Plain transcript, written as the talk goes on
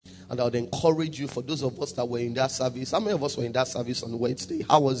And I would encourage you, for those of us that were in that service, how many of us were in that service on Wednesday?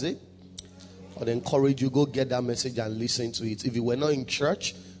 How was it? I would encourage you, go get that message and listen to it. If you were not in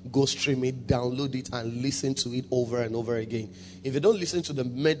church, go stream it, download it, and listen to it over and over again. If you don't listen to the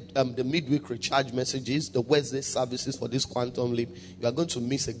midweek recharge messages, the Wednesday services for this Quantum Leap, you are going to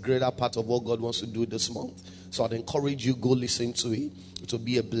miss a greater part of what God wants to do this month. So I'd encourage you, go listen to it. It will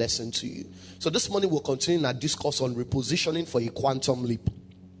be a blessing to you. So this morning we'll continue our discourse on repositioning for a quantum leap.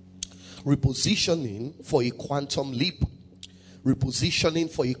 Repositioning for a quantum leap. Repositioning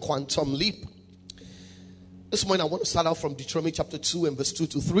for a quantum leap. This morning I want to start out from Deuteronomy chapter 2 and verse 2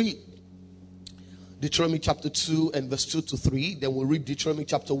 to 3. Deuteronomy chapter 2 and verse 2 to 3. Then we'll read Deuteronomy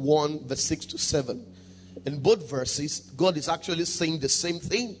chapter 1 verse 6 to 7. In both verses, God is actually saying the same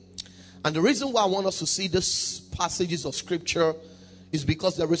thing. And the reason why I want us to see these passages of scripture is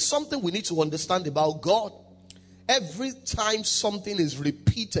because there is something we need to understand about God. Every time something is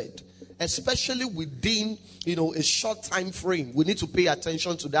repeated, especially within, a short time frame, we need to pay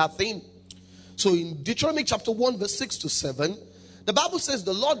attention to that thing. So in Deuteronomy chapter 1 verse 6 to 7, the Bible says,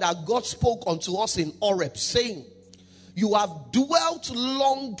 the Lord our God spoke unto us in Horeb, saying, you have dwelt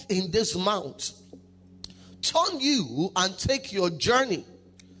long in this mount. Turn you and take your journey,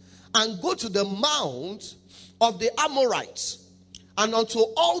 and go to the mount of the Amorites, and unto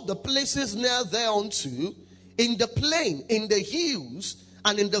all the places near thereunto, in the plain, in the hills,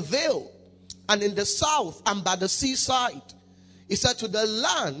 and in the vale, and in the south, and by the seaside. He said, to the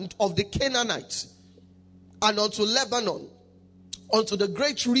land of the Canaanites, and unto Lebanon, unto the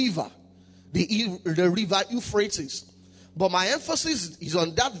great river, the river Euphrates. But my emphasis is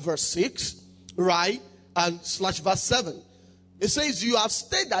on that verse 6, right? And / verse 7. It says, you have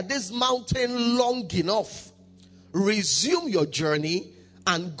stayed at this mountain long enough. Resume your journey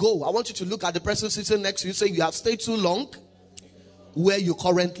and go. I want you to look at the person sitting next to you. Say, you have stayed too long where you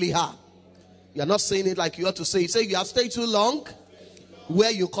currently are. You're not saying it like you ought to say. Say, you have stayed too long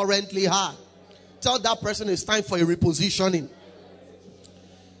where you currently are. Tell that person it's time for a repositioning.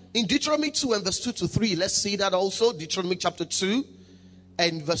 In Deuteronomy 2 and verse 2 to 3, let's see that also. Deuteronomy chapter 2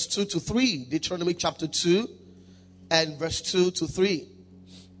 and verse 2 to 3. Deuteronomy chapter 2 and verse 2 to 3.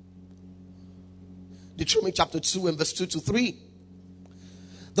 Deuteronomy chapter 2 and verse 2 to 3.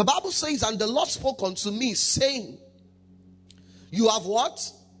 The Bible says, and the Lord spoke unto me, saying, you have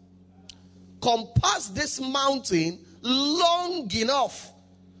what? Compassed this mountain long enough.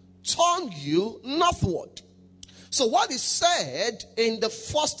 Turn you northward. So what is said in the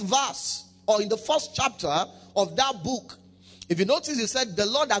first verse, or in the first chapter of that book, if you notice, it said, the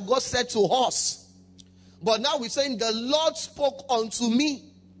Lord that God said to us. But now we're saying, the Lord spoke unto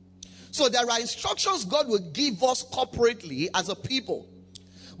me. So there are instructions God will give us corporately as a people.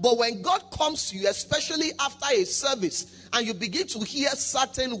 But when God comes to you, especially after a service, and you begin to hear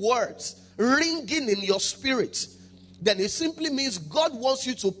certain words ringing in your spirit, then it simply means God wants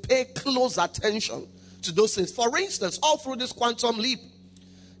you to pay close attention to those things. For instance, all through this quantum leap,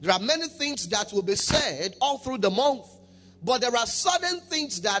 there are many things that will be said all through the month. But there are certain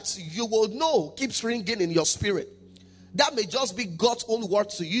things that you will know keeps ringing in your spirit. That may just be God's own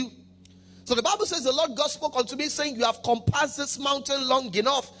word to you. So the Bible says, the Lord God spoke unto me, saying, you have compassed this mountain long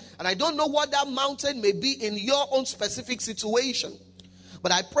enough. And I don't know what that mountain may be in your own specific situation.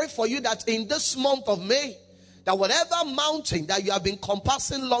 But I pray for you that in this month of May, that whatever mountain that you have been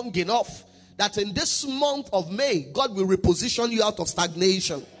compassing long enough, that in this month of May, God will reposition you out of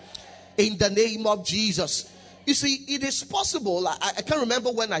stagnation. In the name of Jesus. You see, it is possible. I can't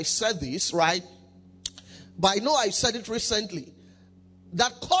remember when I said this, right? But I know I said it recently.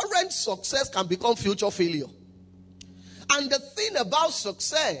 That current success can become future failure. And the thing about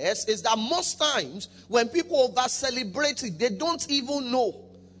success is that most times when people over celebrate it, they don't even know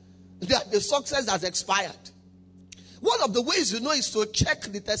that the success has expired. One of the ways you know is to check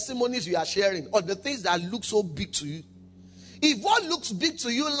the testimonies you are sharing or the things that look so big to you. If what looks big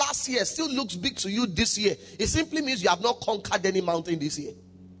to you last year still looks big to you this year, it simply means you have not conquered any mountain this year.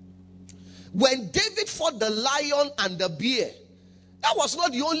 When David fought the lion and the bear, that was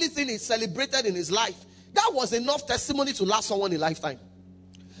not the only thing he celebrated in his life. That was enough testimony to last someone a lifetime.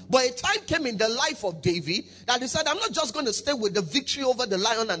 But a time came in the life of David that he said, I'm not just going to stay with the victory over the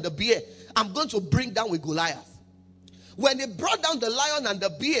lion and the bear. I'm going to bring down with Goliath. When they brought down the lion and the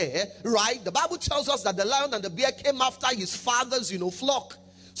bear, right, the Bible tells us that the lion and the bear came after his father's, flock.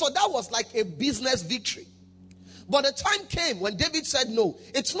 So that was like a business victory. But the time came when David said, no,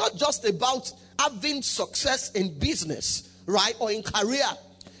 it's not just about having success in business, right, or in career.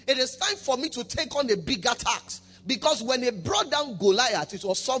 It is time for me to take on a bigger task. Because when they brought down Goliath, it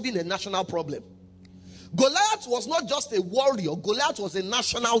was solving a national problem. Goliath was not just a warrior. Goliath was a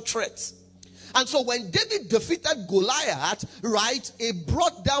national threat. And so when David defeated Goliath, right, he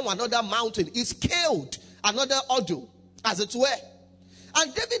brought down another mountain. He scaled another hurdle, as it were.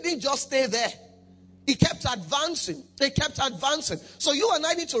 And David didn't just stay there. He kept advancing. He kept advancing. So you and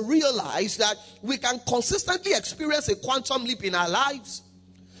I need to realize that we can consistently experience a quantum leap in our lives.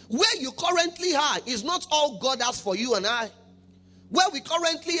 Where you currently are is not all God has for you and I. Where we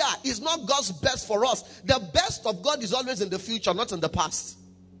currently are is not God's best for us. The best of God is always in the future, not in the past.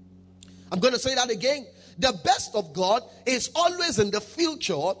 I'm going to say that again. The best of God is always in the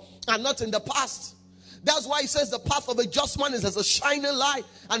future and not in the past. That's why he says the path of a just man is as a shining light,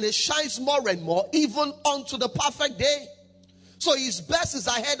 and it shines more and more, even unto the perfect day. So his best is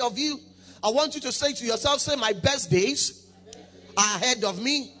ahead of you. I want you to say to yourself, say, my best days are ahead of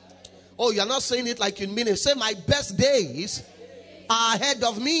me. Oh, you're not saying it like you mean it. Say, my best days are ahead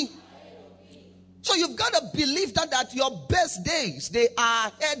of me. So you've got to believe that your best days, they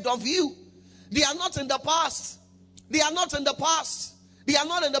are ahead of you. They are not in the past. They are not in the past. They are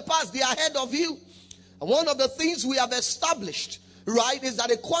not in the past. They are ahead of you. And one of the things we have established, right, is that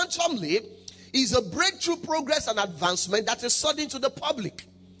a quantum leap is a breakthrough, progress, and advancement that is sudden to the public.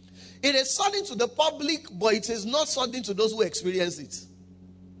 It is sudden to the public, but it is not sudden to those who experience it.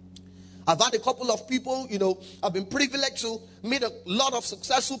 I've had a couple of people, I've been privileged to meet a lot of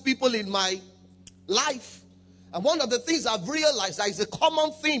successful people in my life. And one of the things I've realized that is a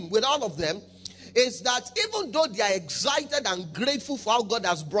common theme with all of them is that even though they are excited and grateful for how God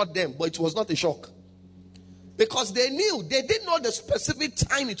has brought them, but it was not a shock. Because they didn't know the specific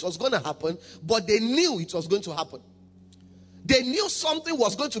time it was going to happen, but they knew it was going to happen. They knew something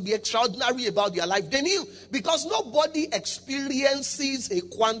was going to be extraordinary about their life. They knew, because nobody experiences a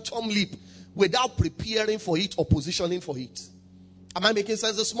quantum leap without preparing for it or positioning for it. Am I making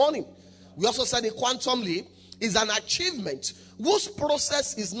sense this morning? We also said a quantum leap is an achievement whose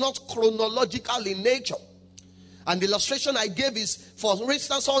process is not chronological in nature. And the illustration I gave is, for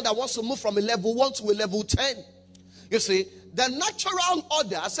instance, someone that wants to move from a level 1 to a level 10. You see, the natural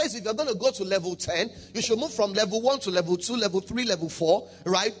order says if you're going to go to level 10, you should move from level 1 to level 2, level 3, level 4,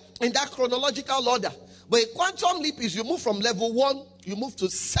 right? In that chronological order. But a quantum leap is you move from level 1, you move to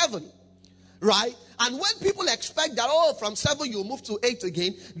 7, right? And when people expect that, from 7 you move to 8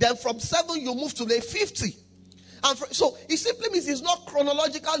 again, then from 7 you move to the 50. And so it simply means it's not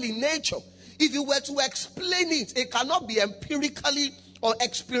chronological in nature. If you were to explain it, it cannot be empirically or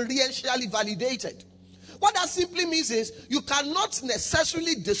experientially validated. What that simply means is you cannot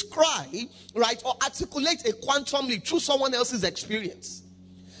necessarily describe, right, or articulate a quantum leap through someone else's experience.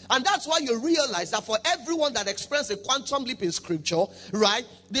 And that's why you realize that for everyone that experienced a quantum leap in scripture, right,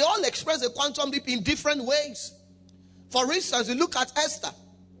 they all express a quantum leap in different ways. For instance, you look at Esther.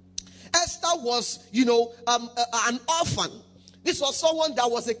 Esther was, an orphan. This was someone that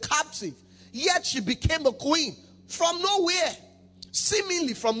was a captive. Yet she became a queen from nowhere.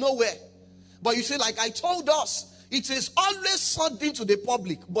 Seemingly from nowhere. But you see, like I told us, it is always sudden to the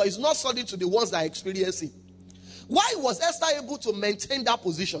public, but it's not sudden to the ones that experience it. Why was Esther able to maintain that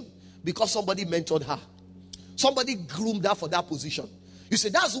position? Because somebody mentored her. Somebody groomed her for that position. You see,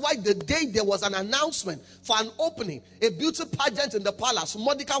 that's why the day there was an announcement for an opening, a beauty pageant in the palace,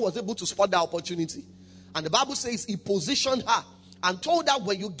 Mordecai was able to spot that opportunity. And the Bible says he positioned her and told her,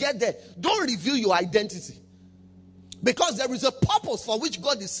 when you get there, don't reveal your identity. Because there is a purpose for which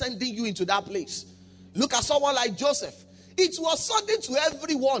God is sending you into that place. Look at someone like Joseph. It was sudden to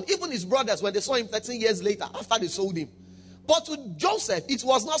everyone, even his brothers, when they saw him 13 years later, after they sold him. But to Joseph, it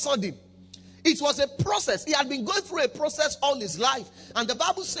was not sudden. It was a process. He had been going through a process all his life. And the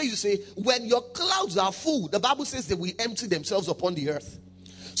Bible says, you see, when your clouds are full, the Bible says they will empty themselves upon the earth.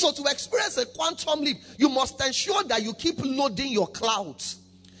 So to experience a quantum leap, you must ensure that you keep loading your clouds.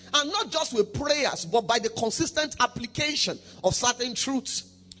 And not just with prayers, but by the consistent application of certain truths.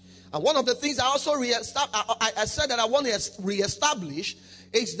 And one of the things I also I said that I want to reestablish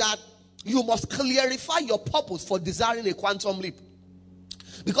is that you must clarify your purpose for desiring a quantum leap.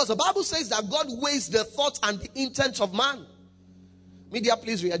 Because the Bible says that God weighs the thoughts and the intent of man. Media,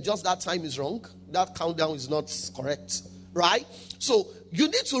 please readjust. That time is wrong. That countdown is not correct. Right? So you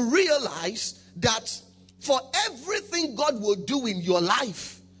need to realize that for everything God will do in your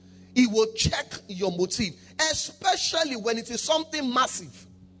life, He will check your motive, especially when it is something massive.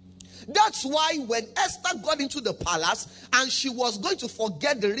 That's why when Esther got into the palace and she was going to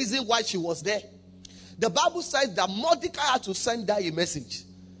forget the reason why she was there, the Bible says that Mordecai had to send her a message.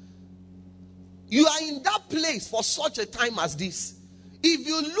 You are in that place for such a time as this. If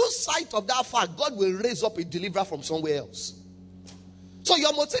you lose sight of that fact, God will raise up a deliverer from somewhere else. So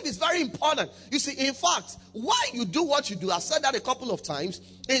your motive is very important. You see, in fact, why you do what you do, I've said that a couple of times,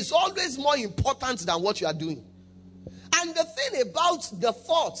 is always more important than what you are doing. And the thing about the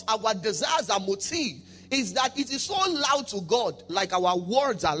thoughts, our desires, our motive, is that it is so loud to God, like our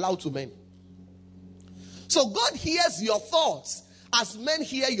words are loud to men. So God hears your thoughts as men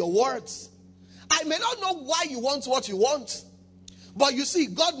hear your words. I may not know why you want what you want, but you see,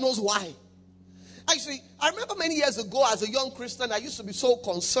 God knows why. Actually, I remember many years ago as a young Christian, I used to be so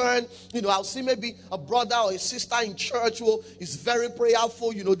concerned. I'll see maybe a brother or a sister in church who is very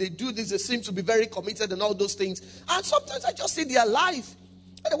prayerful. They do this, they seem to be very committed and all those things. And sometimes I just see their life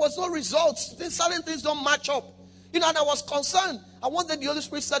and there was no results. Certain things don't match up. And I was concerned. I wanted the Holy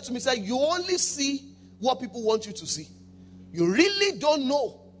Spirit said to me, you only see what people want you to see. You really don't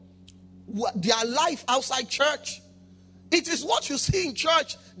know their life outside church. It is what you see in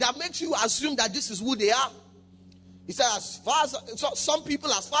church that makes you assume that this is who they are. He said, some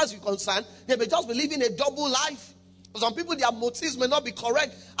people, as far as you're concerned, they may just be living a double life. Some people, their motives may not be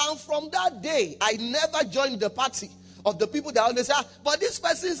correct. And from that day, I never joined the party of the people that always say, but this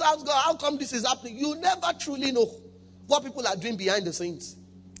person's house, God, how come this is happening? You never truly know what people are doing behind the scenes.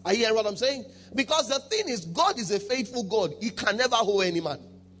 Are you hearing what I'm saying? Because the thing is, God is a faithful God. He can never hold any man.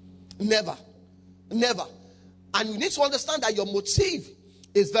 Never. Never. And you need to understand that your motive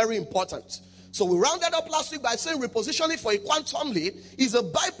is very important. So we rounded up last week by saying repositioning for a quantum leap is a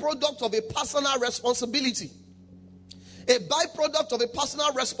byproduct of a personal responsibility. A byproduct of a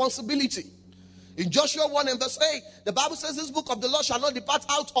personal responsibility. In Joshua 1 and verse 8, the Bible says, this book of the law shall not depart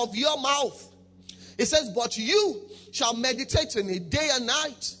out of your mouth. It says, but you shall meditate in it day and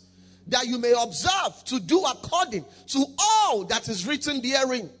night, that you may observe to do according to all that is written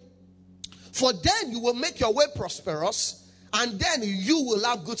therein. For then you will make your way prosperous, and then you will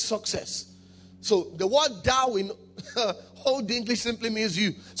have good success. So the word thou in Old English simply means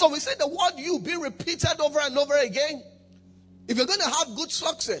you. So we say the word you be repeated over and over again. If you're going to have good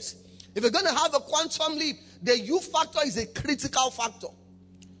success, if you're going to have a quantum leap, the you factor is a critical factor.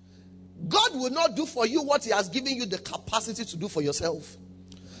 God will not do for you what he has given you the capacity to do for yourself.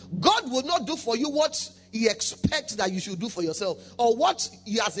 God will not do for you what he expects that you should do for yourself, or what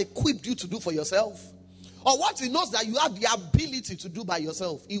he has equipped you to do for yourself, or what he knows that you have the ability to do by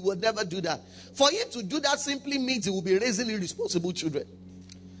yourself. He will never do that. For him to do that simply means he will be raising irresponsible children.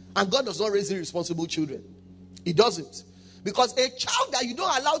 And God does not raise irresponsible children. He doesn't. Because a child that you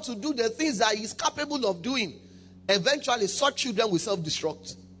don't allow to do the things that he is capable of doing, eventually such children will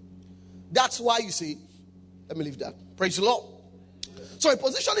self-destruct. That's why you see, let me leave that. Praise the Lord. So a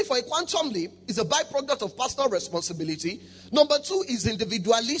positioning for a quantum leap is a byproduct of personal responsibility. Number 2 is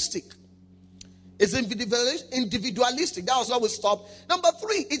individualistic. It's individualistic. That was where we stopped. Number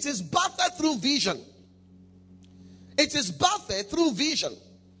 3, it is birthed through vision. It is birthed through vision.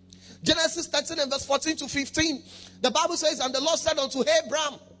 Genesis 13 and verse 14 to 15. The Bible says, and the Lord said unto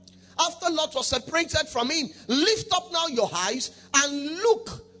Abraham, after Lot was separated from him, lift up now your eyes and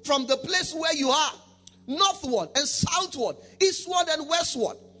look from the place where you are, northward and southward, eastward and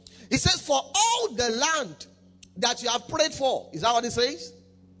westward. It says, for all the land that you have prayed for. Is that what it says?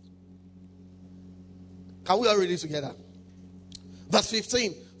 Can we all read it together? Verse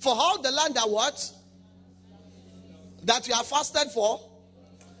 15. For all the land that what? That you have fasted for.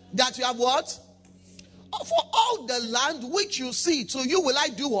 That you have what? For all the land which you see, to you will I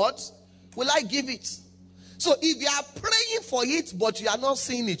do what? Will I give it? So if you are praying for it, but you are not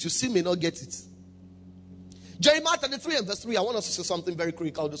seeing it, you still may not get it. Jeremiah 33 and verse 3. I want us to say something very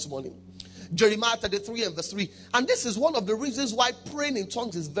critical this morning. Jeremiah 33 and verse 3. And this is one of the reasons why praying in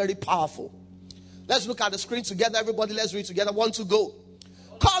tongues is very powerful. Let's look at the screen together. Everybody, let's read together. 1, 2, go.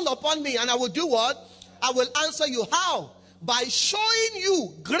 Call upon me and I will do what? I will answer you. How? By showing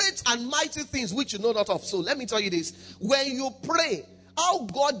you great and mighty things which you know not of. So let me tell you this. When you pray, how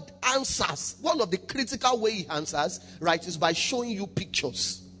God answers, one of the critical way he answers, right, is by showing you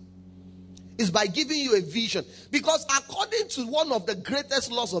pictures. Is by giving you a vision. Because according to one of the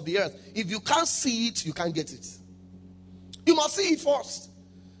greatest laws of the earth, if you can't see it, you can't get it. You must see it first.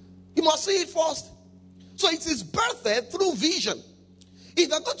 You must see it first. So it is birthed through vision. If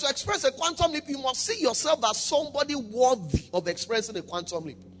you're going to express a quantum leap, you must see yourself as somebody worthy of expressing a quantum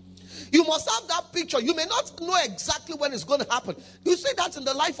leap. You must have that picture. You may not know exactly when it's going to happen. You see that in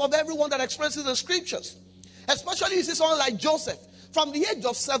the life of everyone that expresses the scriptures. Especially you see someone like Joseph. From the age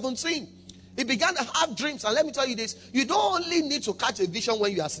of 17, he began to have dreams. And let me tell you this. You don't only need to catch a vision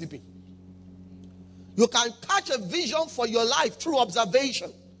when you are sleeping. You can catch a vision for your life through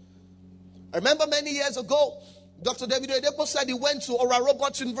observation. I remember many years ago, Dr. David Oyedepo said he went to Oral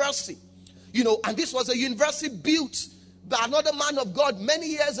Roberts University. And this was a university built by another man of God many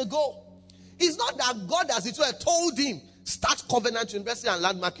years ago. It's not that God, as it were, told him, start Covenant University and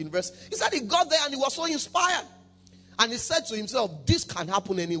Landmark University. He said he got there and he was so inspired. And he said to himself, this can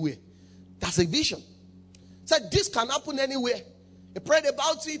happen anywhere. That's a vision. He said, this can happen anywhere. He prayed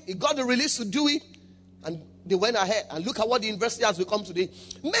about it. He got the release to do it. And they went ahead. And look at what the university has become today.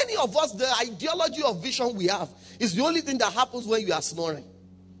 Many of us, the ideology of vision we have is the only thing that happens when you are snoring.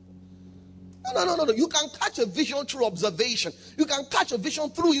 No. You can catch a vision through observation. You can catch a vision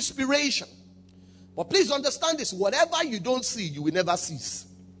through inspiration. But please understand this. Whatever you don't see, you will never cease.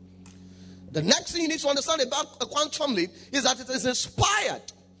 The next thing you need to understand about a quantum leap is that it is inspired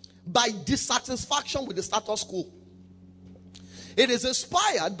by dissatisfaction with the status quo. It is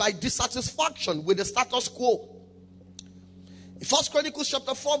inspired by dissatisfaction with the status quo. In 1 Chronicles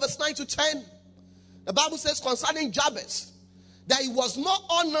chapter 4 verse 9 to 10, the Bible says concerning Jabez that he was more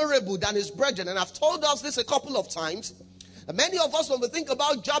honorable than his brethren. And I've told us this a couple of times. And many of us, when we think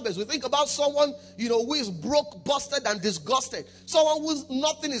about Jabez, we think about someone, who is broke, busted, and disgusted. Someone who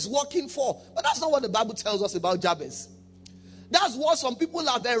nothing is working for. But that's not what the Bible tells us about Jabez. That's what some people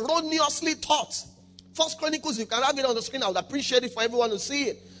have erroneously taught. 1 Chronicles, you can have it on the screen. I would appreciate it for everyone to see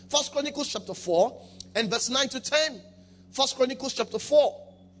it. 1 Chronicles chapter 4 and verse 9 to 10. 1 Chronicles chapter 4,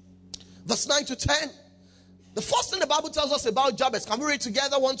 verse 9 to 10. The first thing the Bible tells us about Jabez. Can we read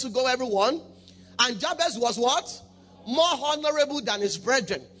together? 1 to go, everyone. And Jabez was what? More honorable than his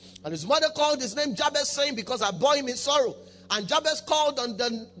brethren. And his mother called his name Jabez, saying, because I bore him in sorrow. And Jabez called on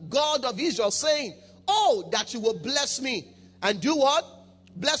the God of Israel, saying, oh, that you will bless me. And do what?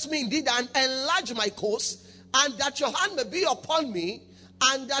 Bless me indeed, and enlarge my coast, and that your hand may be upon me,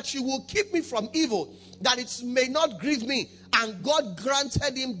 and that you will keep me from evil, that it may not grieve me. And God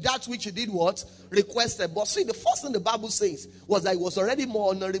granted him that which he did what? Requested. But see, the first thing the Bible says was that he was already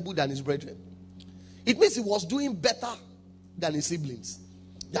more honorable than his brethren. It means he was doing better than his siblings,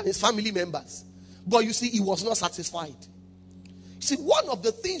 than his family members. But you see, he was not satisfied. You see, one of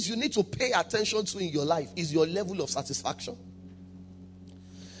the things you need to pay attention to in your life is your level of satisfaction.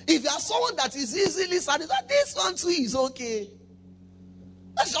 If you are someone that is easily satisfied, this one too is okay.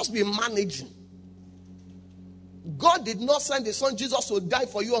 Let's just be managing. God did not send his son Jesus to die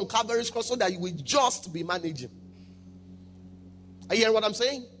for you on Calvary's cross so that you will just be managing. Are you hearing what I'm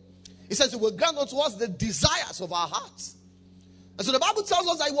saying? He says he will grant unto us the desires of our hearts. And so the Bible tells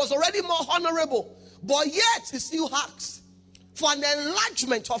us that he was already more honorable, but yet he still asks for an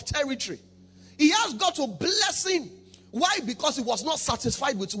enlargement of territory. He asked God to bless him. Why? Because he was not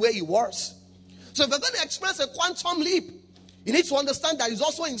satisfied with where he was. So if you're going to experience a quantum leap, you need to understand that it's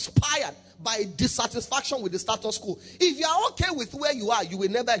also inspired by dissatisfaction with the status quo. If you are okay with where you are, you will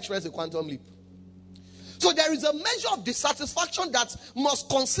never experience a quantum leap. So there is a measure of dissatisfaction that must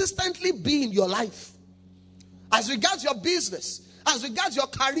consistently be in your life. As regards your business, as regards your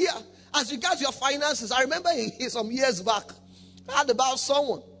career, as regards your finances. I remember some years back, I heard about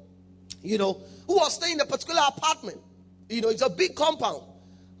someone, who was staying in a particular apartment. It's a big compound.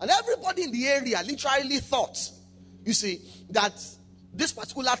 And everybody in the area literally thought, you see, that this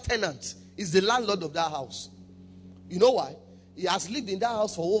particular tenant is the landlord of that house. You know why? He has lived in that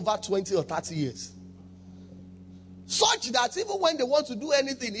house for over 20 or 30 years. Such that even when they want to do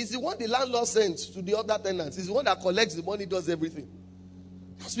anything, he's the one the landlord sends to the other tenants. He's the one that collects the money, does everything.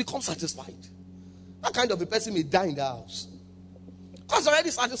 He has become satisfied. That kind of a person may die in the house. Because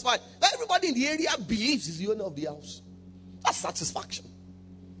already satisfied. Everybody in the area believes he's the owner of the house. That's satisfaction.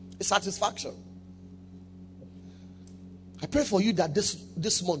 It's satisfaction. I pray for you that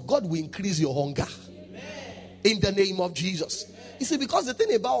this month, God will increase your hunger. Amen. In the name of Jesus. Amen. You see, because the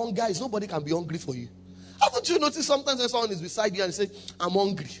thing about hunger is nobody can be hungry for you. Haven't you noticed sometimes when someone is beside you and say, I'm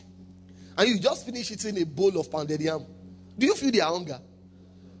hungry, and you just finish eating a bowl of pounded yam? Do you feel their hunger?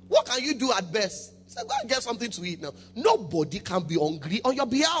 What can you do at best? Say, go and get something to eat now. Nobody can be hungry on your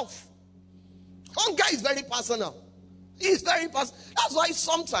behalf. Hunger is very personal. It's very personal. That's why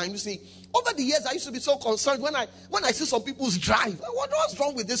sometimes, you see, over the years I used to be so concerned when I see some people's drive. What's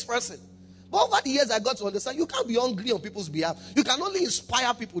wrong with this person? But over the years I got to understand you can't be hungry on people's behalf. You can only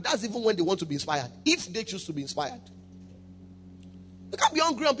inspire people. That's even when they want to be inspired. If they choose to be inspired. You can't be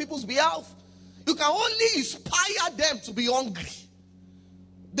hungry on people's behalf. You can only inspire them to be hungry.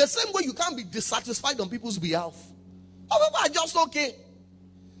 The same way you can't be dissatisfied on people's behalf. However, I just okay.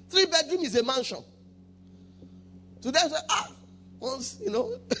 3-bedroom is a mansion. So they say, once,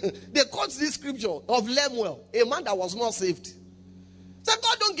 they quote this scripture of Lemuel, a man that was not saved. Say,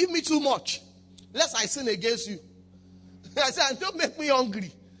 God, don't give me too much, lest I sin against you. I said, and don't make me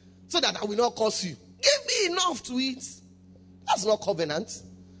hungry, so that I will not curse you. Give me enough to eat. That's not covenant.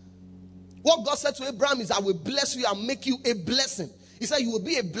 What God said to Abraham is, I will bless you and make you a blessing. He said you will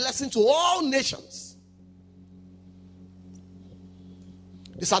be a blessing to all nations.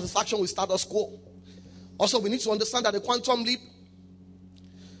 Dissatisfaction with status quo. Also, we need to understand that the quantum leap,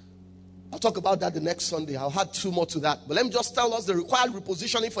 I'll talk about that the next Sunday. I'll add 2 more to that. But let me just tell us the required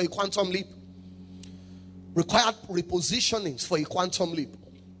repositioning for a quantum leap. Required repositionings for a quantum leap.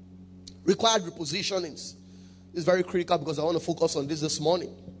 Required repositionings. It's very critical because I want to focus on this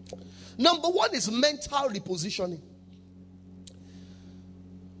morning. Number 1 is mental repositioning.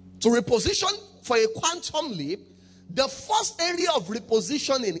 To reposition for a quantum leap, the first area of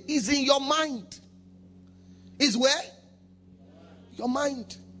repositioning is in your mind. Is where? Your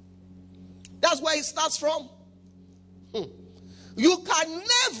mind. That's where it starts from. You can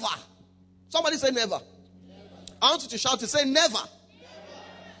never. Somebody say never. I want you to shout to say never.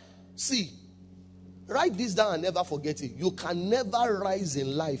 See, write this down and never forget it. You can never rise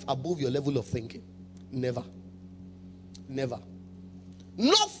in life above your level of thinking. Never. Never.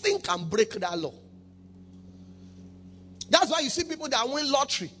 Nothing can break that law. That's why you see people that win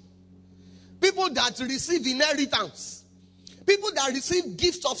lottery. People that receive inheritance. People that receive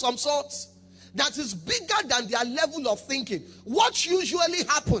gifts of some sort. That is bigger than their level of thinking. What usually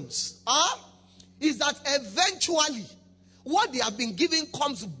happens is that eventually what they have been given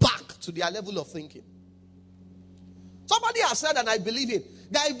comes back to their level of thinking. Somebody has said, and I believe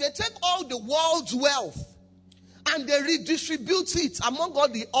it, that if they take all the world's wealth and they redistribute it among all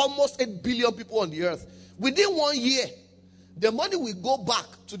the almost 8 billion people on the earth, within 1 year, the money will go back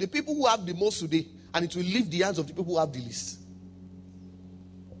to the people who have the most today, and it will leave the hands of the people who have the least.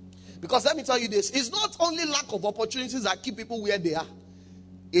 Because let me tell you this, it's not only lack of opportunities that keep people where they are.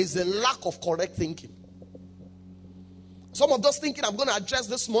 It's a lack of correct thinking. Some of those thinking I'm going to address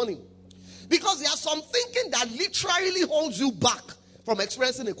this morning. Because there are some thinking that literally holds you back from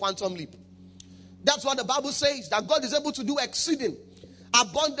experiencing a quantum leap. That's what the Bible says, that God is able to do exceeding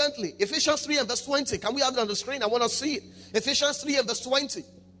abundantly. Ephesians 3 and verse 20. Can we have it on the screen? I want to see it. Ephesians 3 and verse 20.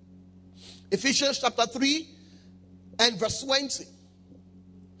 Ephesians chapter 3 and verse 20.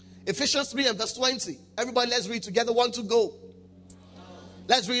 Ephesians 3 and verse 20. Everybody, let's read together. 1, 2, go.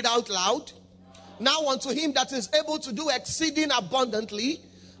 Let's read out loud. Now unto him that is able to do exceeding abundantly,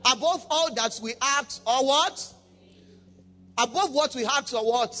 above all that we ask or what? Above what we ask or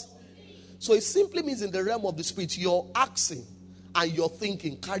what? So it simply means in the realm of the spirit, your asking and your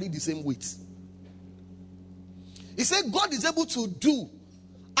thinking carry the same weight. He said God is able to do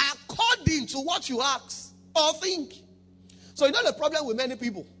according to what you ask or think. So you know the problem with many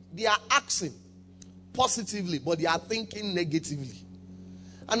people? They are asking positively, but they are thinking negatively.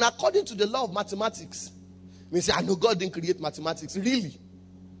 And according to the law of mathematics, we say, I know God didn't create mathematics. Really?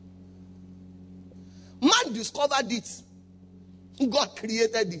 Man discovered it. God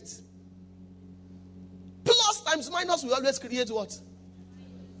created it. Plus times minus, we always create what?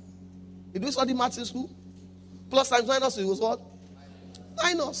 Did we study math in school? Plus times minus, it was what?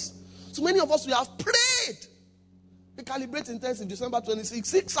 Minus. So many of us, we have prayed. We calibrate intensive December 26,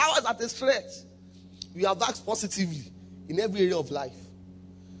 6 hours at a stretch. We have asked positively in every area of life.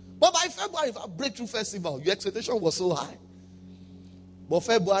 But by February, for Breakthrough Festival, your expectation was so high. But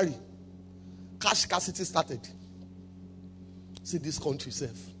February, cash scarcity started. See this country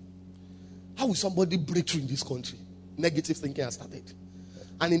self. How will somebody break through in this country? Negative thinking has started.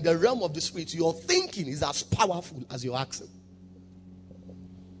 And in the realm of the spirit, your thinking is as powerful as your action.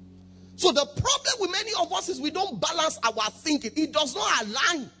 So the problem with many of us is we don't balance our thinking. It does not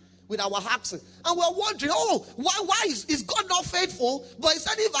align with our action. And we're wondering, why is God not faithful? But he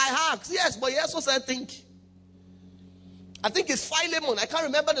said if I ask, yes, but he also said think. I think it's Philemon. I can't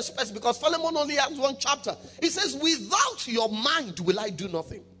remember the space because Philemon only has 1 chapter. He says, without your mind will I do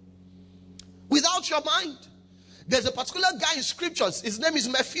nothing. Without your mind. There's a particular guy in scriptures. His name is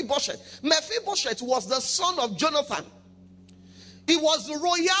Mephibosheth. Mephibosheth was the son of Jonathan. He was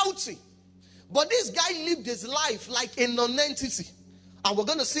royalty. But this guy lived his life like a non-entity. And we're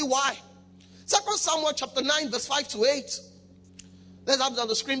going to see why. 2 Samuel chapter 9 verse 5 to 8. Let's have it on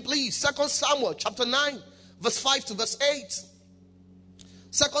the screen please. 2 Samuel chapter 9 verse 5 to verse 8.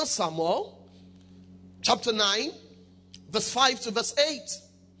 2 Samuel chapter 9 verse 5 to verse 8.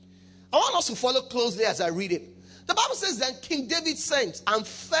 I want us to follow closely as I read it. The Bible says then King David sent and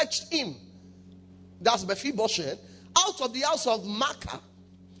fetched him, that's Mephibosheth, out of the house of Maacah,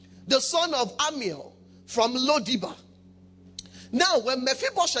 the son of Amiel, from Lodibar. Now when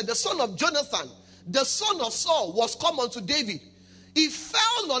Mephibosheth, the son of Jonathan, the son of Saul, was come unto David, he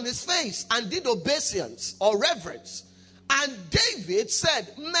fell on his face and did obeisance or reverence. And David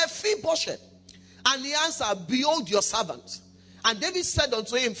said, Mephibosheth. And he answered, behold your servant. And David said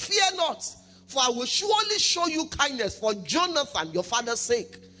unto him, fear not, for I will surely show you kindness for Jonathan, your father's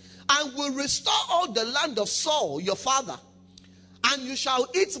sake, and will restore all the land of Saul, your father. And you shall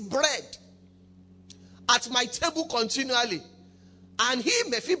eat bread at my table continually. And he,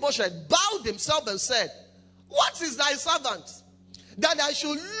 Mephibosheth, bowed himself and said, what is thy servant,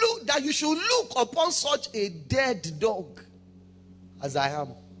 that you should look upon such a dead dog as I am?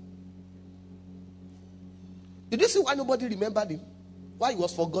 Did you see why nobody remembered him? Why he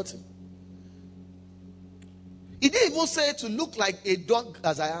was forgotten? He didn't even say to look like a dog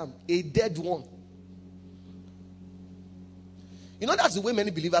as I am, a dead one. You know, that's the way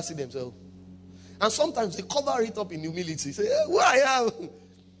many believers see themselves. And sometimes they cover it up in humility. Say, hey, who I am.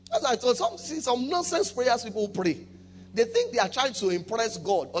 As I told some nonsense prayers people pray. They think they are trying to impress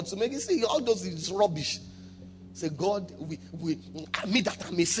God or to make it see all those is rubbish. Say, God, admit that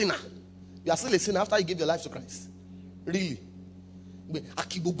I'm a sinner. You are still a sinner after you give your life to Christ. Really?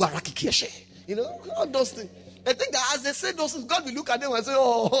 You know, all those things. They think that as they say those things, God will look at them and say,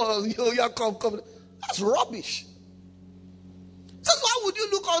 oh, yeah, come. That's rubbish. So why would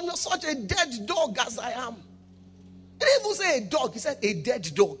you look on such a dead dog as I am? He didn't even say a dog. He said a dead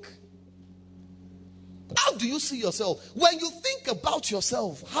dog. How do you see yourself? When you think about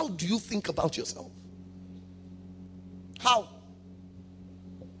yourself, how do you think about yourself? How?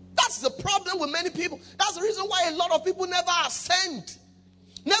 That's the problem with many people. That's the reason why a lot of people never ascend.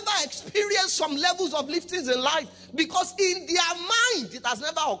 Never experience some levels of liftings in life. Because in their mind, it has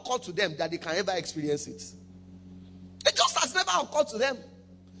never occurred to them that they can ever experience it. It just has never occurred to them.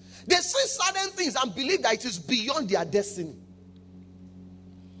 They see certain things and believe that it is beyond their destiny.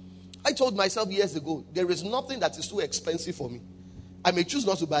 I told myself years ago, there is nothing that is too expensive for me. I may choose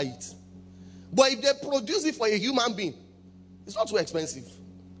not to buy it. But if they produce it for a human being, it's not too expensive.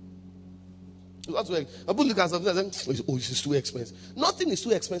 It's not too expensive. People look at something and say, oh, this is too expensive. Nothing is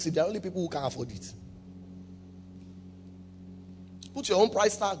too expensive. There are only people who can afford it. Put your own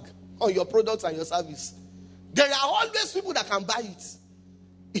price tag on your products and your service. There are always people that can buy it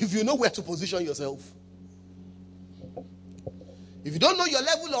if you know where to position yourself. If you don't know your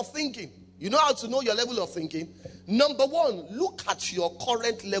level of thinking, you know how to know your level of thinking. Number one, look at your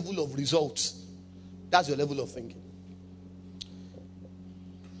current level of results. That's your level of thinking.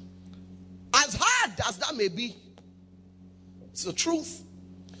 As hard as that may be, it's the truth.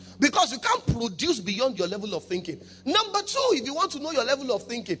 Because you can't produce beyond your level of thinking. Number two, if you want to know your level of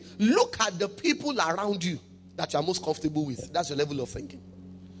thinking, look at the people around you that you are most comfortable with. That's your level of thinking.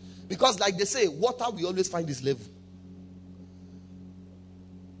 Because like they say, water we always find its level.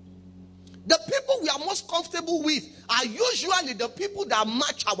 The people we are most comfortable with are usually the people that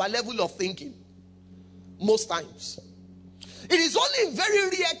match our level of thinking. Most times. It is only in very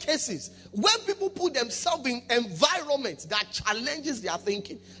rare cases when people put themselves in environments that challenges their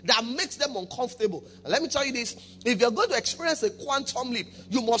thinking, that makes them uncomfortable. And let me tell you this, if you're going to experience a quantum leap,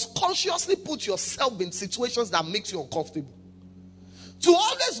 you must consciously put yourself in situations that makes you uncomfortable. To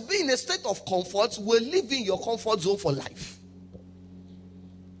always be in a state of comfort will live in your comfort zone for life.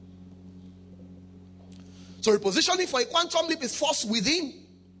 So repositioning for a quantum leap is first within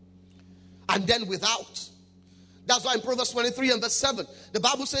and then without. That's why in Proverbs 23 and verse 7, the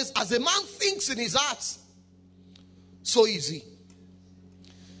Bible says, as a man thinks in his heart, so is he.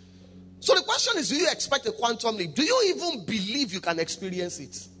 So the question is, do you expect a quantum leap? Do you even believe you can experience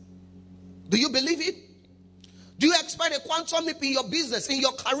it? Do you believe it? Do you expect a quantum leap in your business, in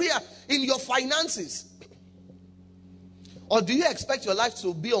your career, in your finances? Or do you expect your life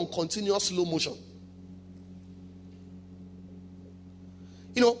to be on continuous slow motion?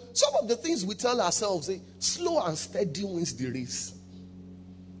 You know, some of the things we tell ourselves, slow and steady wins the race.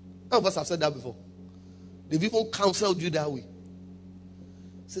 None of us have said that before. They've even counseled you that way.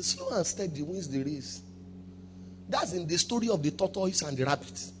 Say, slow and steady wins the race. That's in the story of the tortoise and the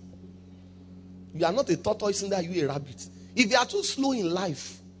rabbit. You are not a tortoise in that you are a rabbit. If you are too slow in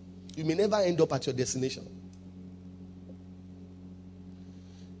life, you may never end up at your destination.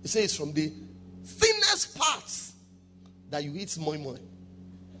 It says from the thinnest parts that you eat moi moi.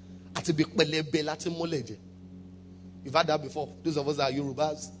 You've had that before. Those of us that are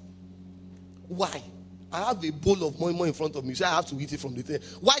Yorubas. Why? I have a bowl of moi moi in front of me, so I have to eat it from the thing.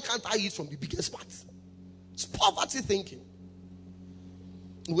 Why can't I eat from the biggest part? It's poverty thinking.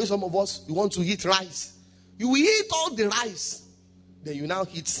 The way some of us, you want to eat rice. You will eat all the rice. Then you now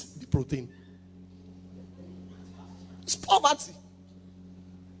eat the protein. It's poverty.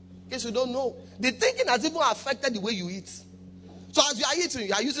 In case you don't know. The thinking has even affected the way you eat. So as you are eating,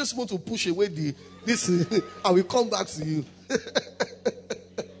 you are using spoon to push away this and we come back to you.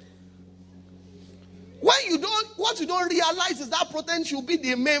 When you don't, what you don't realize is that protein should be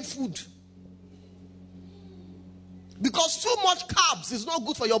the main food. Because too much carbs is not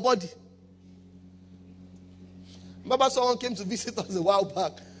good for your body. Remember, someone came to visit us a while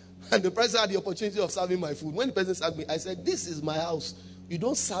back, and the person had the opportunity of serving my food. When the person served me, I said, this is my house. You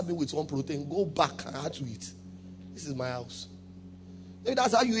don't serve me with one protein. Go back and have to eat. This is my house. Maybe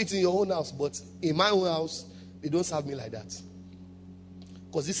that's how you eat in your own house, but in my own house, they don't serve me like that.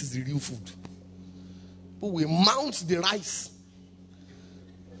 Because this is the real food. But we mount the rice.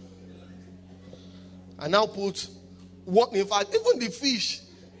 And now put what, in fact, even the fish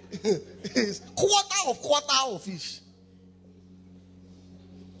is quarter of fish.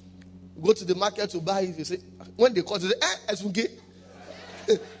 Go to the market to buy it. You say, when they cut it, as we get,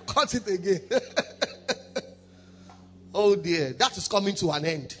 cut it again. Oh dear, that is coming to an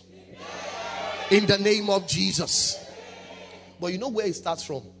end. In the name of Jesus. But you know where it starts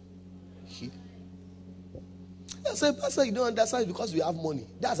from? Here. I say, Pastor, you don't understand because we have money.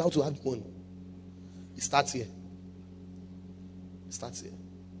 That's how to have money. It starts here. It starts here.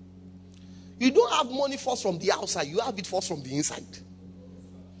 You don't have money first from the outside. You have it first from the inside.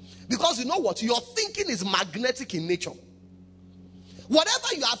 Because you know what? Your thinking is magnetic in nature.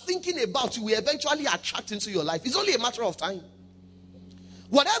 Whatever you are thinking about, you will eventually attract into your life. It's only a matter of time.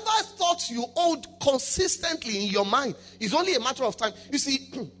 Whatever thoughts you hold consistently in your mind, it's only a matter of time. You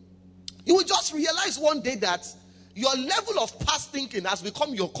see, you will just realize one day that your level of past thinking has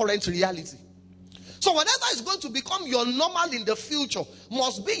become your current reality. So whatever is going to become your normal in the future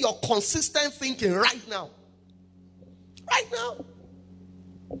must be your consistent thinking right now. Right now.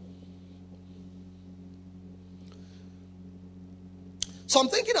 So I'm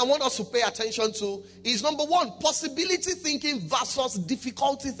thinking I want us to pay attention to is number one, possibility thinking versus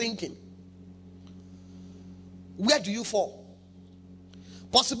difficulty thinking. Where do you fall?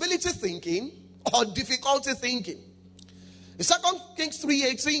 Possibility thinking or difficulty thinking? In 2 Kings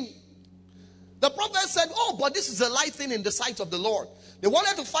 3:18, the prophet said, oh, but this is a light thing in the sight of the Lord. They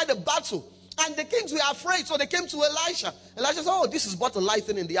wanted to fight a battle, and the kings were afraid, so they came to Elisha. Elisha said, oh, this is but a light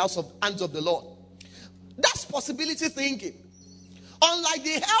thing in the hands of the Lord. That's possibility thinking. Unlike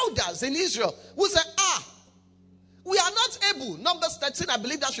the elders in Israel who said, we are not able. Numbers 13, I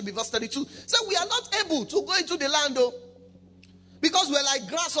believe that should be verse 32. Said, we are not able to go into the land though, because we're like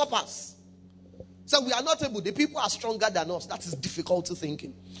grasshoppers. So we are not able. The people are stronger than us. That is difficulty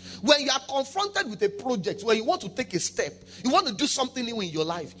thinking. When you are confronted with a project, when you want to take a step, you want to do something new in your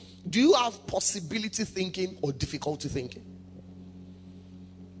life, do you have possibility thinking or difficulty thinking?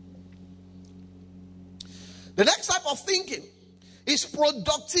 The next type of thinking is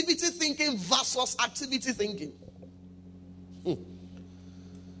productivity thinking versus activity thinking.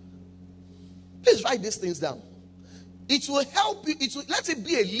 Please write these things down. It will help you. Let it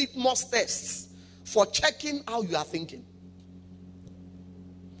be a litmus test for checking how you are thinking.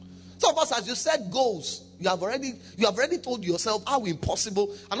 Some of us, as you set goals, you have already told yourself how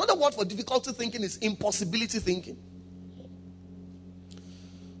impossible. Another word for difficulty thinking is impossibility thinking.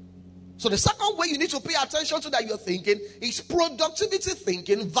 So the second way you need to pay attention to that you're thinking is productivity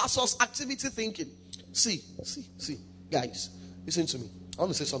thinking versus activity thinking. See, guys, listen to me. I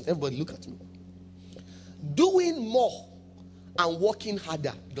want to say something. Everybody look at me. Doing more and working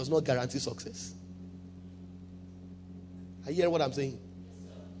harder does not guarantee success. Are you hearing what I'm saying?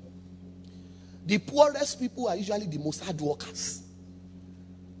 The poorest people are usually the most hard workers.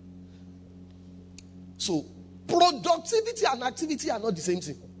 So productivity and activity are not the same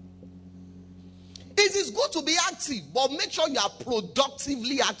thing. It is good to be active, but make sure you are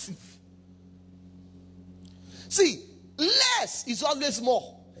productively active. See, less is always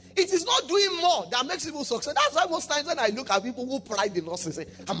more. It is not doing more that makes people succeed. That's why most times when I look at people who pride in us and say,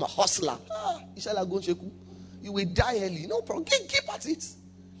 I'm a hustler. You will die early. No problem. Keep at it.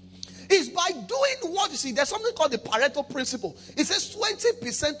 It's by doing what you see. There's something called the Pareto principle. It says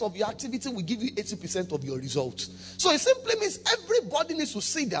 20% of your activity will give you 80% of your results. So it simply means everybody needs to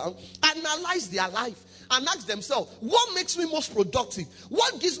sit down, analyze their life, and ask themselves, what makes me most productive?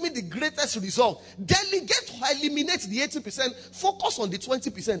 What gives me the greatest result? Delegate or eliminate the 80%, focus on the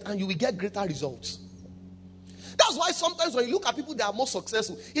 20%, and you will get greater results. That's why sometimes when you look at people that are more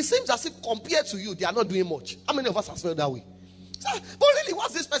successful, it seems as if compared to you, they are not doing much. How many of us have felt that way? But really,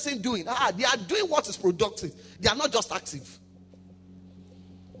 what's this person doing? They are doing what is productive. They are not just active.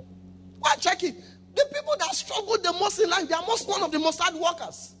 Why check it? The people that struggle the most in life, they are one of the most hard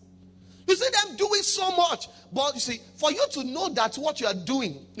workers. You see them doing so much. But you see, for you to know that what you are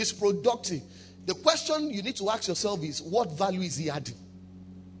doing is productive, the question you need to ask yourself is, what value is he adding?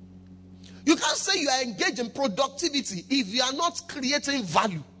 You can't say you are engaged in productivity if you are not creating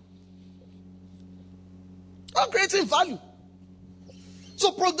value. Not creating value.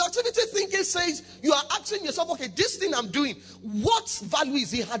 So productivity thinking says you are asking yourself, okay, this thing I'm doing, what value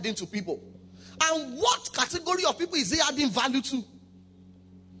is it adding to people? And what category of people is it adding value to?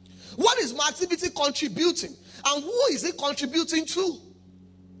 What is my activity contributing? And who is it contributing to?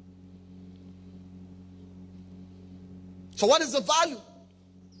 So what is the value?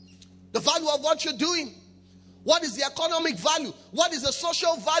 The value of what you're doing. What is the economic value? What is the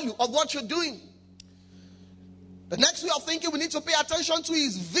social value of what you're doing? The next way of thinking we need to pay attention to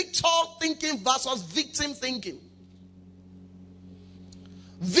is victor thinking versus victim thinking.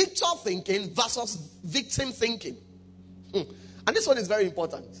 Victor thinking versus victim thinking. And this one is very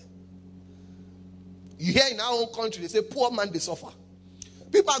important. You hear in our own country, they say, poor man, they suffer.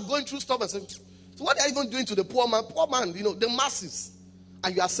 People are going through stuff and saying, so what are you even doing to the poor man? Poor man, the masses.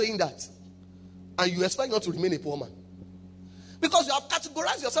 And you are saying that. And you expect not to remain a poor man. Because you have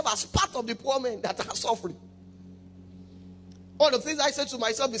categorized yourself as part of the poor men that are suffering. One of the things I said to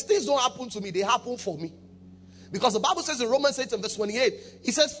myself is, things don't happen to me, they happen for me. Because the Bible says in Romans 8 and verse 28,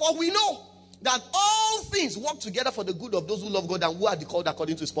 it says, for we know that all things work together for the good of those who love God and who are called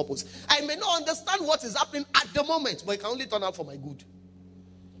according to his purpose. I may not understand what is happening at the moment, but it can only turn out for my good.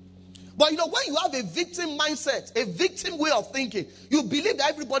 But when you have a victim mindset, a victim way of thinking, you believe that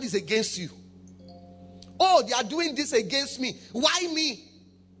everybody is against you. Oh, they are doing this against me. Why me?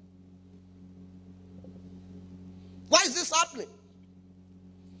 Why is this happening?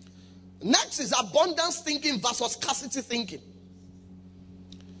 Next is abundance thinking versus scarcity thinking.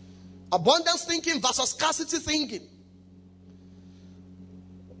 Abundance thinking versus scarcity thinking.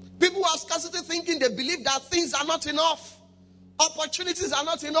 People who have scarcity thinking, they believe that things are not enough. Opportunities are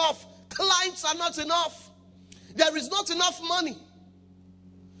not enough. Clients are not enough. There is not enough money.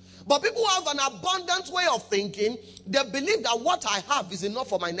 But people who have an abundant way of thinking, they believe that what I have is enough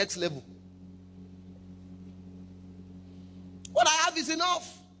for my next level. What I have is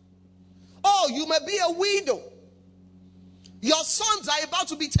enough. Oh, you may be a widow. Your sons are about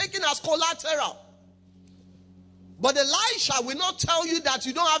to be taken as collateral. But Elisha will not tell you that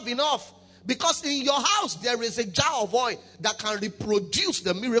you don't have enough. Because in your house, there is a jar of oil that can reproduce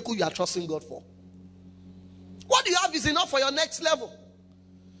the miracle you are trusting God for. What you have is enough for your next level.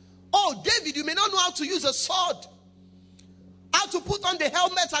 Oh, David, you may not know how to use a sword. How to put on the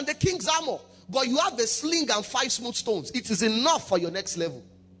helmet and the king's armor. But you have a sling and 5 smooth stones. It is enough for your next level.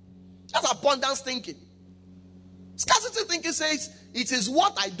 That's abundance thinking. Scarcity thinking says, it is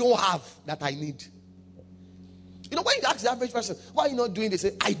what I don't have that I need. When you ask the average person, why are you not doing this? They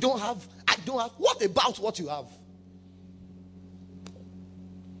say, I don't have. What about what you have?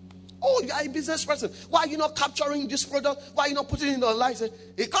 Oh, you are a business person. Why are you not capturing this product? Why are you not putting it online? Say,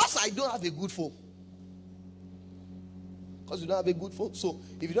 because I don't have a good phone. Because you don't have a good phone. So,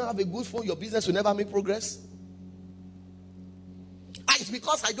 if you don't have a good phone, your business will never make progress. It's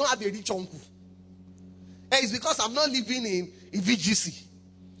because I don't have a rich uncle. It's because I'm not living in VGC.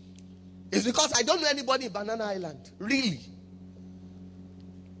 It's because I don't know anybody in Banana Island. Really.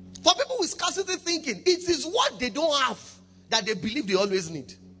 For people with scarcity thinking, it is what they don't have that they believe they always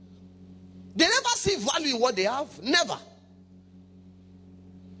need. They never see value in what they have. Never.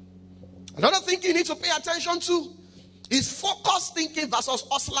 Another thing you need to pay attention to is focused thinking versus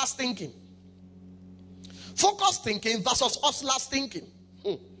hustlers thinking. Focused thinking versus hustlers thinking.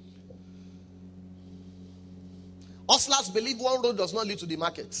 Hustlers believe one road does not lead to the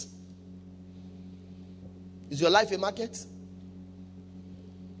market. Is your life a market?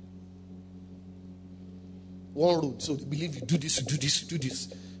 One road. So they believe you do this, you do this, you do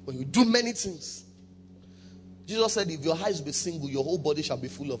this. When you do many things. Jesus said, if your eyes be single, your whole body shall be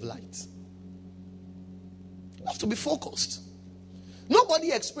full of light. You have to be focused.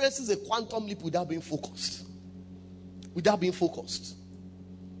 Nobody experiences a quantum leap without being focused. Without being focused.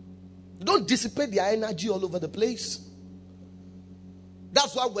 Don't dissipate their energy all over the place.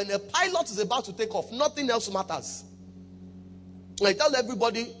 That's why when a pilot is about to take off, nothing else matters. I tell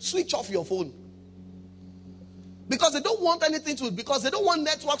everybody, switch off your phone. Because they don't want anything to, because they don't want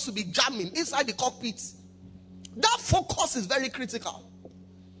networks to be jamming inside the cockpit. That focus is very critical.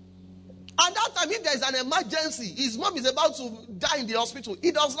 At that time, if there is an emergency, his mom is about to die in the hospital,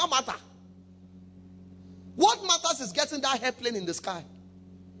 it does not matter. What matters is getting that airplane in the sky.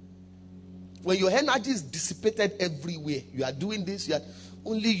 When your energy is dissipated everywhere, you are doing this, you are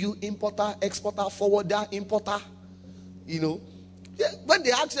only you, importer, exporter, forwarder, importer, Yeah, when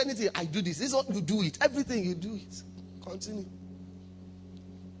they ask anything, I do this. This is what you do it. Everything you do it. Continue.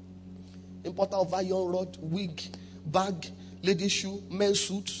 Importer of iron rod, wig, bag, lady shoe, men's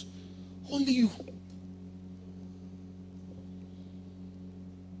suits. Only you.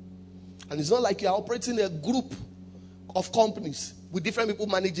 And it's not like you're operating a group of companies with different people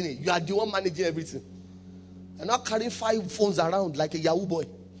managing it. You are the one managing everything. You're not carrying 5 phones around like a Yahoo boy.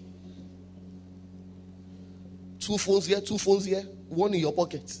 2 phones here, 2 phones here, 1 in your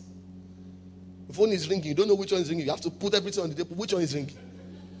pocket. The phone is ringing. You don't know which one is ringing. You have to put everything on the table. Which one is ringing?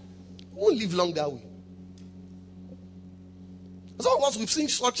 You won't live long that way. Some of us, we've seen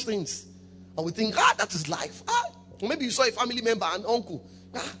such things. And we think, that is life. Or maybe you saw a family member, an uncle.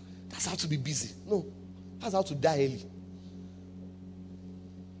 That's how to be busy. No, that's how to die early.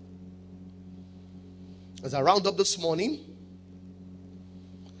 As I round up this morning,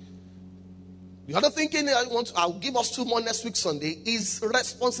 the other thinking I'll give us 2 more next week Sunday is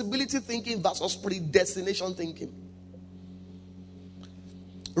responsibility thinking versus predestination thinking.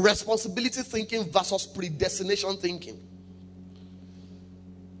 Responsibility thinking versus predestination thinking.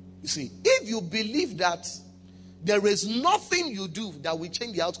 You see, if you believe that there is nothing you do that will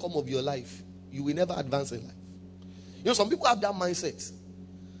change the outcome of your life, you will never advance in life. You know, some people have that mindset.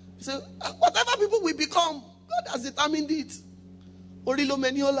 You say, whatever people will become, God has determined it. Orilo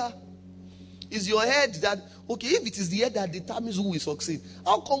Meniola. Is your head that, okay, if it is the head that determines who will succeed,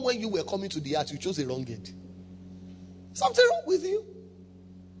 how come when you were coming to the earth, you chose the wrong head? Something wrong with you.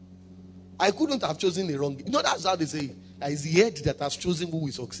 I couldn't have chosen the wrong head. You know, that's how they say, that is the head that has chosen who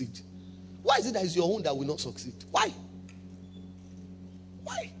will succeed. Why is it that it's your own that will not succeed? Why?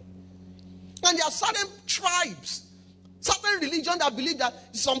 Why? And there are certain tribes, certain religions that believe that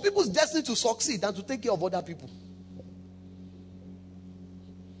some people's destiny to succeed and to take care of other people.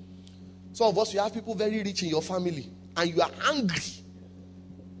 Some of us, you have people very rich in your family, and you are angry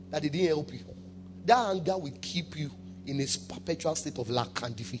that they didn't help you. That anger will keep you in a perpetual state of lack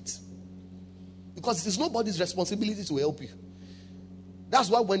and defeat. Because it is nobody's responsibility to help you. That's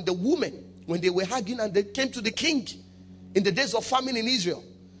why when the women, when they were hugging and they came to the king in the days of famine in Israel,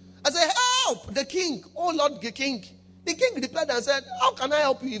 I said, help the king, oh Lord the king. The king replied and said, how can I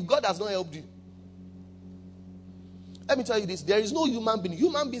help you if God has not helped you? Let me tell you this. There is no human being.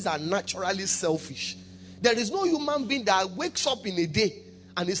 Human beings are naturally selfish. There is no human being that wakes up in a day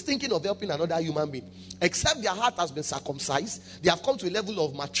and is thinking of helping another human being. Except their heart has been circumcised. They have come to a level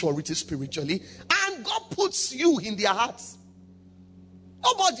of maturity spiritually. And God puts you in their hearts.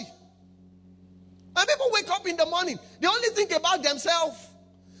 Nobody. When people wake up in the morning, they only think about themselves.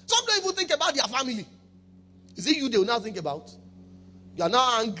 Some don't even think about their family. Is it you they will now think about? You are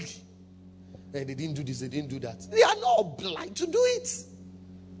now angry. They didn't do this, they didn't do that. They are not obliged to do it.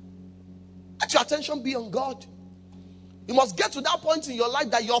 Let your attention be on God. You must get to that point in your life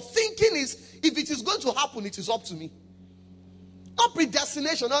that your thinking is, if it is going to happen, it is up to me. Not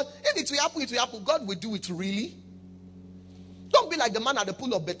predestination. If it will happen, it will happen. God will do it, really. Don't be like the man at the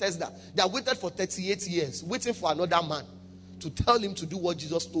pool of Bethesda that waited for 38 years, waiting for another man to tell him to do what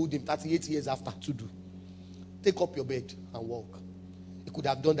Jesus told him 38 years after to do. Take up your bed and walk. He could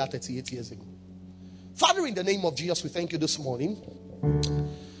have done that 38 years ago. Father, in the name of Jesus, we thank you this morning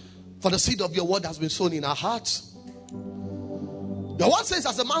for the seed of your word has been sown in our hearts. Your word says,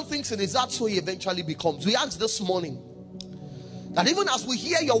 as a man thinks in his heart, so he eventually becomes. We ask this morning that even as we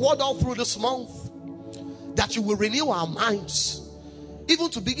hear your word all through this month, that you will renew our minds, even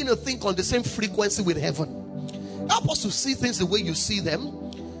to begin to think on the same frequency with heaven. Help us to see things the way you see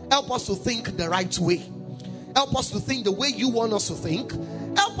them. Help us to think the right way. Help us to think the way you want us to think.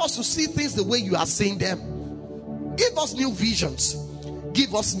 Help us to see things the way you are seeing them. Give us new visions.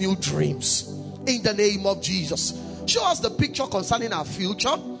 Give us new dreams. In the name of Jesus. Show us the picture concerning our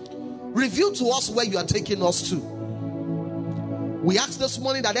future. Reveal to us where you are taking us to. We ask this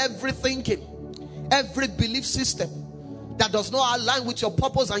morning that every thinking, every belief system that does not align with your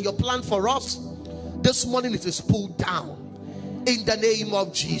purpose and your plan for us, this morning it is pulled down. In the name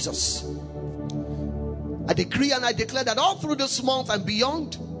of Jesus. I decree and I declare that all through this month and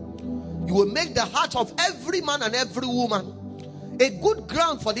beyond, you will make the heart of every man and every woman a good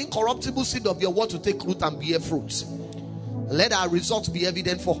ground for the incorruptible seed of your word to take root and bear fruits. Let our results be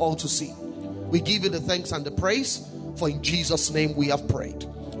evident for all to see. We give you the thanks and the praise, for in Jesus' name we have prayed.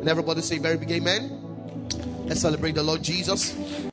 And everybody say very big amen. Let's celebrate the Lord Jesus.